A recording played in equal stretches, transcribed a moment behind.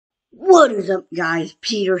What is up, guys?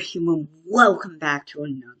 Peter here. Welcome back to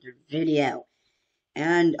another video.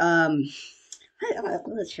 And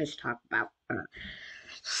let's just talk about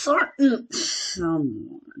certain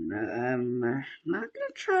someone. I'm not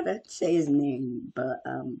gonna try to say his name, but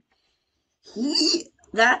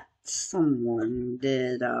that someone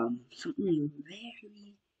did something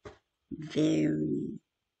very, very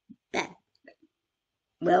bad.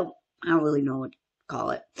 Well, I don't really know what to call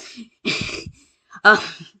it.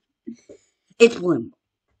 It's Bowling Boy.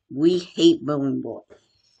 We hate Bowling Boy.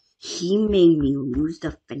 He made me lose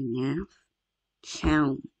the FNaF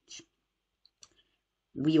challenge.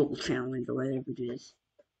 Wheel challenge or whatever it is.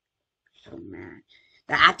 So mad.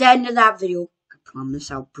 At the end of that video, I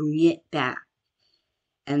promise I'll bring it back.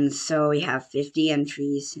 And so we have 50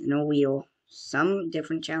 entries in a wheel. Some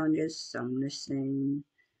different challenges, some the same.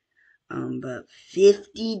 But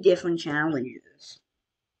 50 different challenges.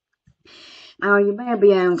 Now, you better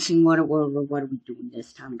be asking what are we doing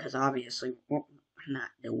this time, because obviously we're not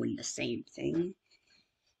doing the same thing.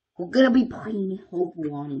 We're gonna be playing Hope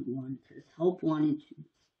Wanted 1, because Hope Wanted 2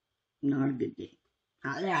 is not a good game.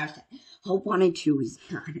 Hope Wanted 2 is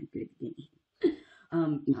not a good game.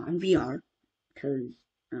 Not in VR, because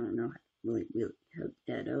I don't know how to really hook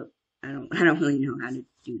that up. I don't really know how to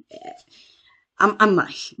do that. I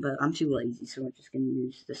might, but I'm too lazy, so I'm just gonna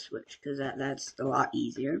use the Switch because that's a lot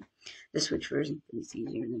easier. The Switch version is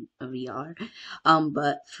easier than a VR.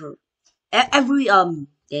 But for every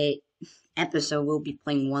episode, we'll be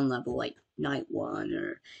playing one level, like Night 1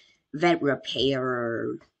 or Vet Repair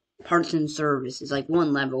or Parts and Services, like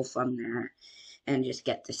one level from there, and just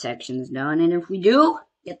get the sections done. And if we do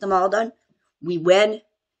get them all done, we win,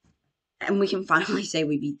 and we can finally say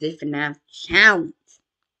we beat the FNaF challenge.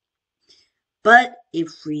 But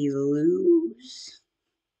if we lose,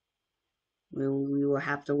 we will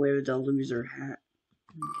have to wear the loser hat,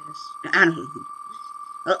 I guess. I don't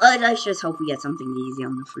know. Let's just hope we get something easy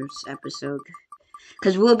on the first episode.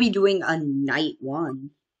 Because we'll be doing a Night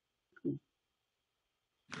 1.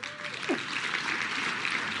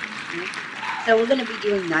 So we're going to be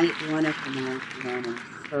doing Night 1 of FNaF 1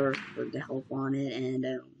 first for the Help on it. And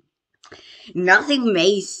nothing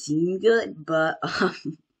may seem good, but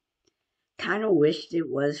kind of wished it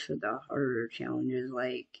was for the harder challenges,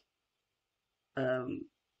 like,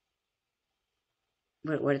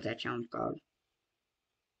 what is that challenge called?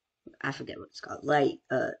 I forget what it's called. Like,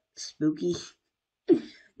 Spooky. The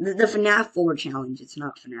FNaF 4 challenge. It's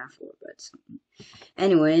not FNaF 4, but something.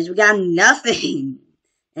 Anyways, we got nothing.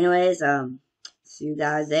 Anyways, see you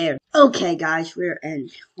guys there. Okay, guys, we're in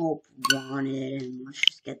Hope Wanted, and let's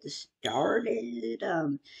just get this started.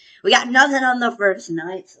 We got nothing on the first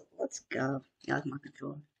night, so let's go. I like my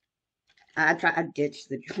controller. I ditched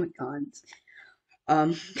the Joy-Cons.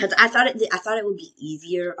 Cause I thought it would be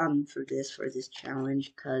easier for this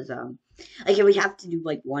challenge, cause like if we have to do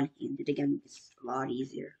like one-handed again, it's a lot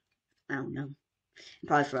easier. I don't know.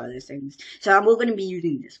 Probably for other things. So we're gonna be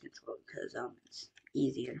using this controller because it's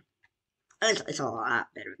easier. It's a lot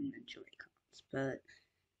better than the Joy-Cons, but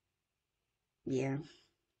yeah.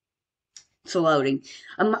 It's loading.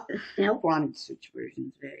 The Help Wanted Switch version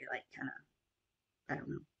is very like kind of, I don't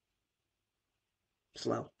know,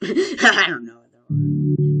 slow. I don't know though.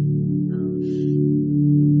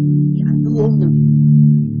 Yeah, oh no.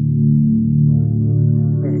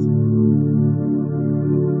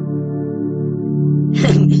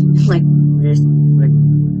 Like this, like.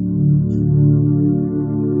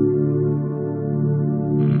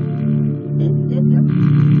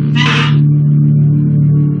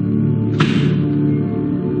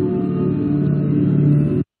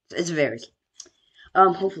 It's very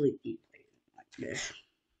hopefully gameplay like this.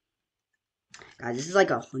 Guys, this is like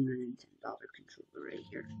 $110 controller right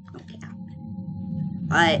here. Okay.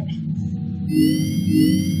 Alright.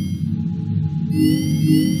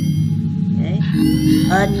 Okay.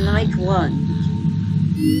 Night 1.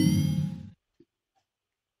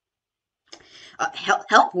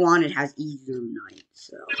 Help Wanted has easier night,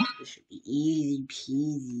 so this should be easy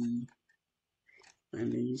peasy.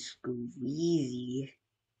 Lemon squeezy.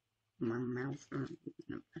 My mouth.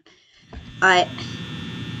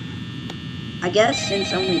 I guess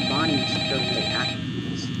since only Bonnie's still really active,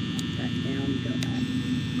 let's put that down, go back.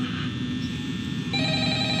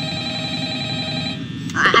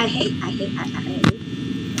 I hate.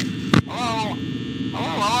 Hello.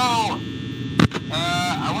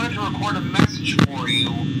 I wanted to record a message for you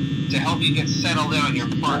to help you get settled in on your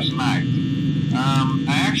first night.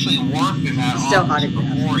 I actually worked in that office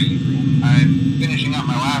before you. I'm finishing up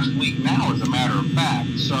my last week now, as a matter of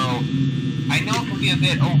fact, so I know it can be a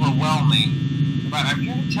bit overwhelming but I'm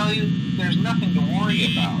here to tell you there's nothing to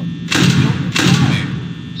worry about. You'll be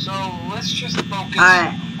fine. So let's just focus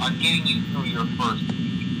on getting you through your first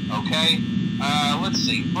week, okay? Let's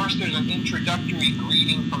see. First, there's an introductory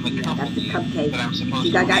greeting from the company that I'm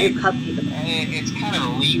supposed to read. It's kind of a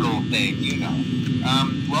legal thing, you know.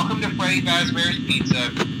 Welcome to Freddy Fazbear's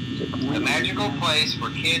Pizza, a magical place for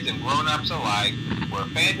kids and grown-ups alike, where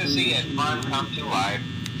fantasy and fun come to life.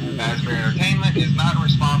 Fazbear Entertainment is not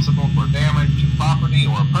responsible for damage to property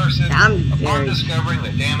or person. Upon discovering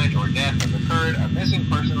that damage or death has occurred, a missing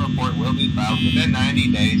person report will be filed within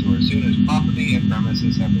 90 days or as soon as property and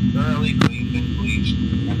premises have been thoroughly cleaned and bleached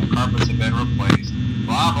and the carpets have been replaced.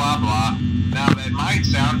 Blah, blah, blah. Now, that might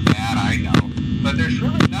sound bad, I know, but there's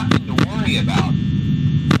really nothing to worry about.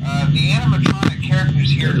 The animatronic characters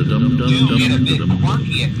here do get a bit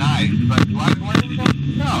quirky at night, but do I blame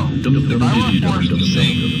them? No. If I were forced to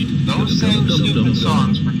sing those same stupid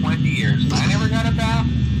songs for 20 years and I never got a bath,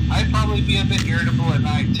 I'd probably be a bit irritable at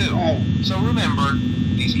night too. So remember,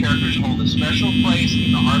 these characters hold a special place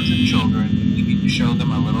in the hearts of children and we need to show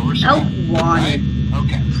them a little respect. Right?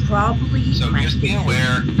 Okay. Probably. So just be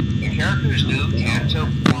aware, the characters do tend to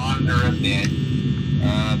wander a bit.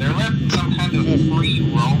 They're left in some kind of free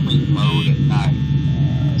roaming mode at night.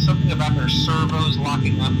 Something about their servos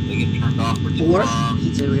locking up if they get turned off for too long.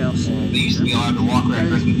 They used to be allowed to walk around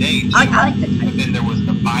during the day too. I like that. But then there was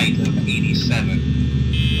the bite of 87.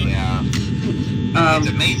 Yeah. It's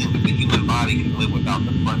amazing that the human body can live without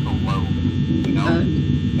the frontal lobe. You know?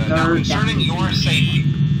 Now, concerning your safety,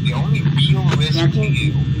 the only real risk to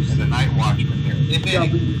you as a night watchman here, if any,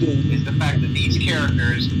 is the fact that these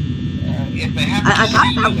characters, if they happen to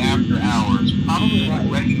see you after hours, probably won't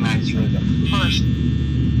recognize you as a person.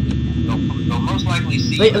 They'll most likely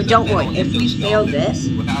see you as a worry, if we fail this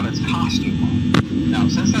without its costume on. Now,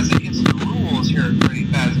 since that's against the rules here at Freddy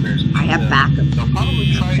Fazbear's Pizza, I have backup. They'll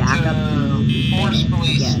probably try to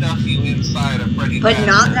forcefully stuff you inside a Freddy Fazbear's But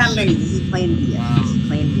not that many. This is Plan B.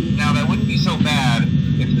 Now, that wouldn't be so bad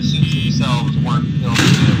if the suits themselves weren't filled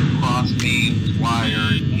with cross beams,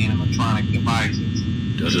 wires, and animatronic devices,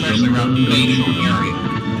 especially around the facial area.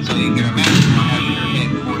 So you can imagine how having your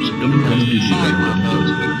head forcibly pressed inside one of those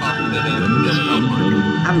could cause a bit of discomfort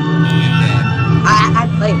and death. I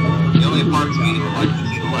play it. The only parts of you that would like to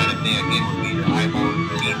see the light of day again would be your eyeballs and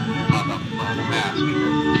teeth that pop up in front of the mask.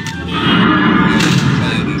 I tell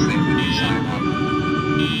you these things when you sign up.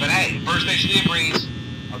 But hey, first station of the breeze.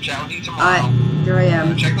 I'll chat with you tomorrow. Here I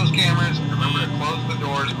am. Check those cameras. Remember to close the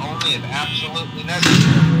doors only if absolutely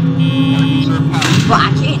necessary. Gotta conserve power. Well, I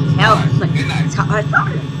can't tell. Right, good night. I thought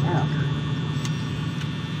I could tell.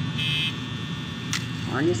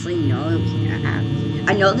 Honestly, no, it can't.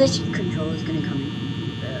 I know this control is gonna come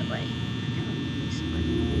in, but like, I don't need this one.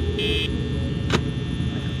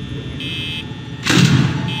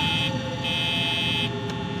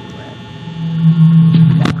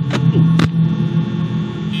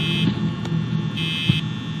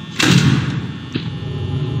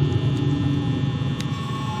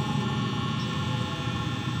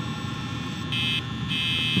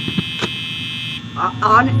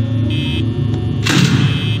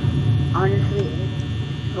 Honestly, I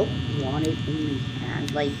don't want it in my hand,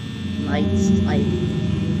 like, lights, like,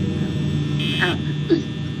 I don't know.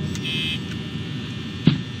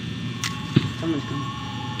 Someone's coming.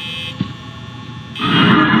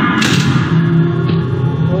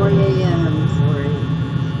 Oh, yeah, I'm sorry.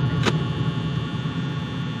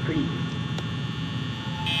 Pretty.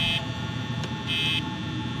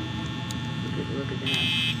 Look at that.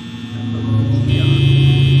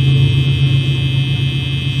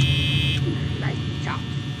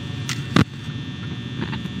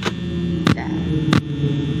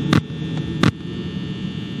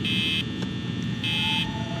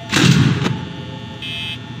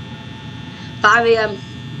 Five a.m.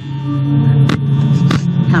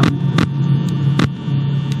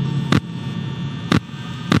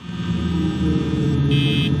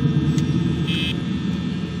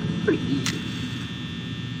 Pretty easy.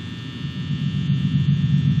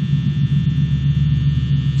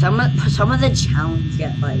 Some of the challenges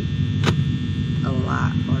get like a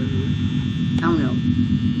lot harder. I don't know.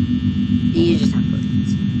 You just have to look.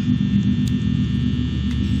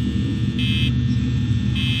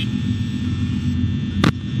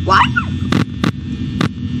 What?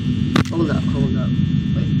 Hold up.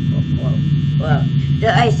 Wait, whoa.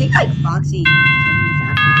 I think like Foxy turns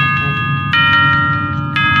after that time.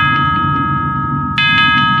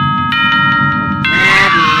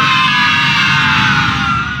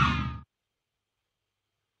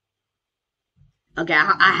 Okay,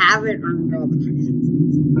 I haven't earned all the presents.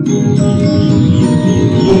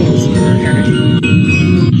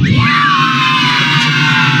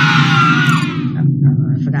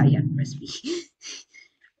 I forgot you had to press B.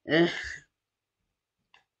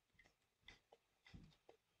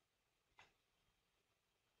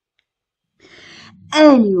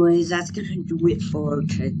 Anyways, that's gonna do it for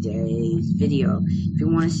today's video. If you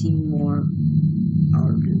want to see more,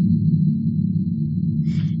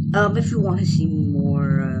 if you want to see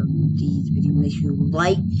more of these videos, make sure you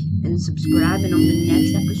like and subscribe. And on the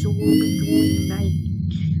next episode, we'll be doing night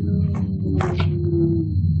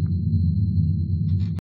 2.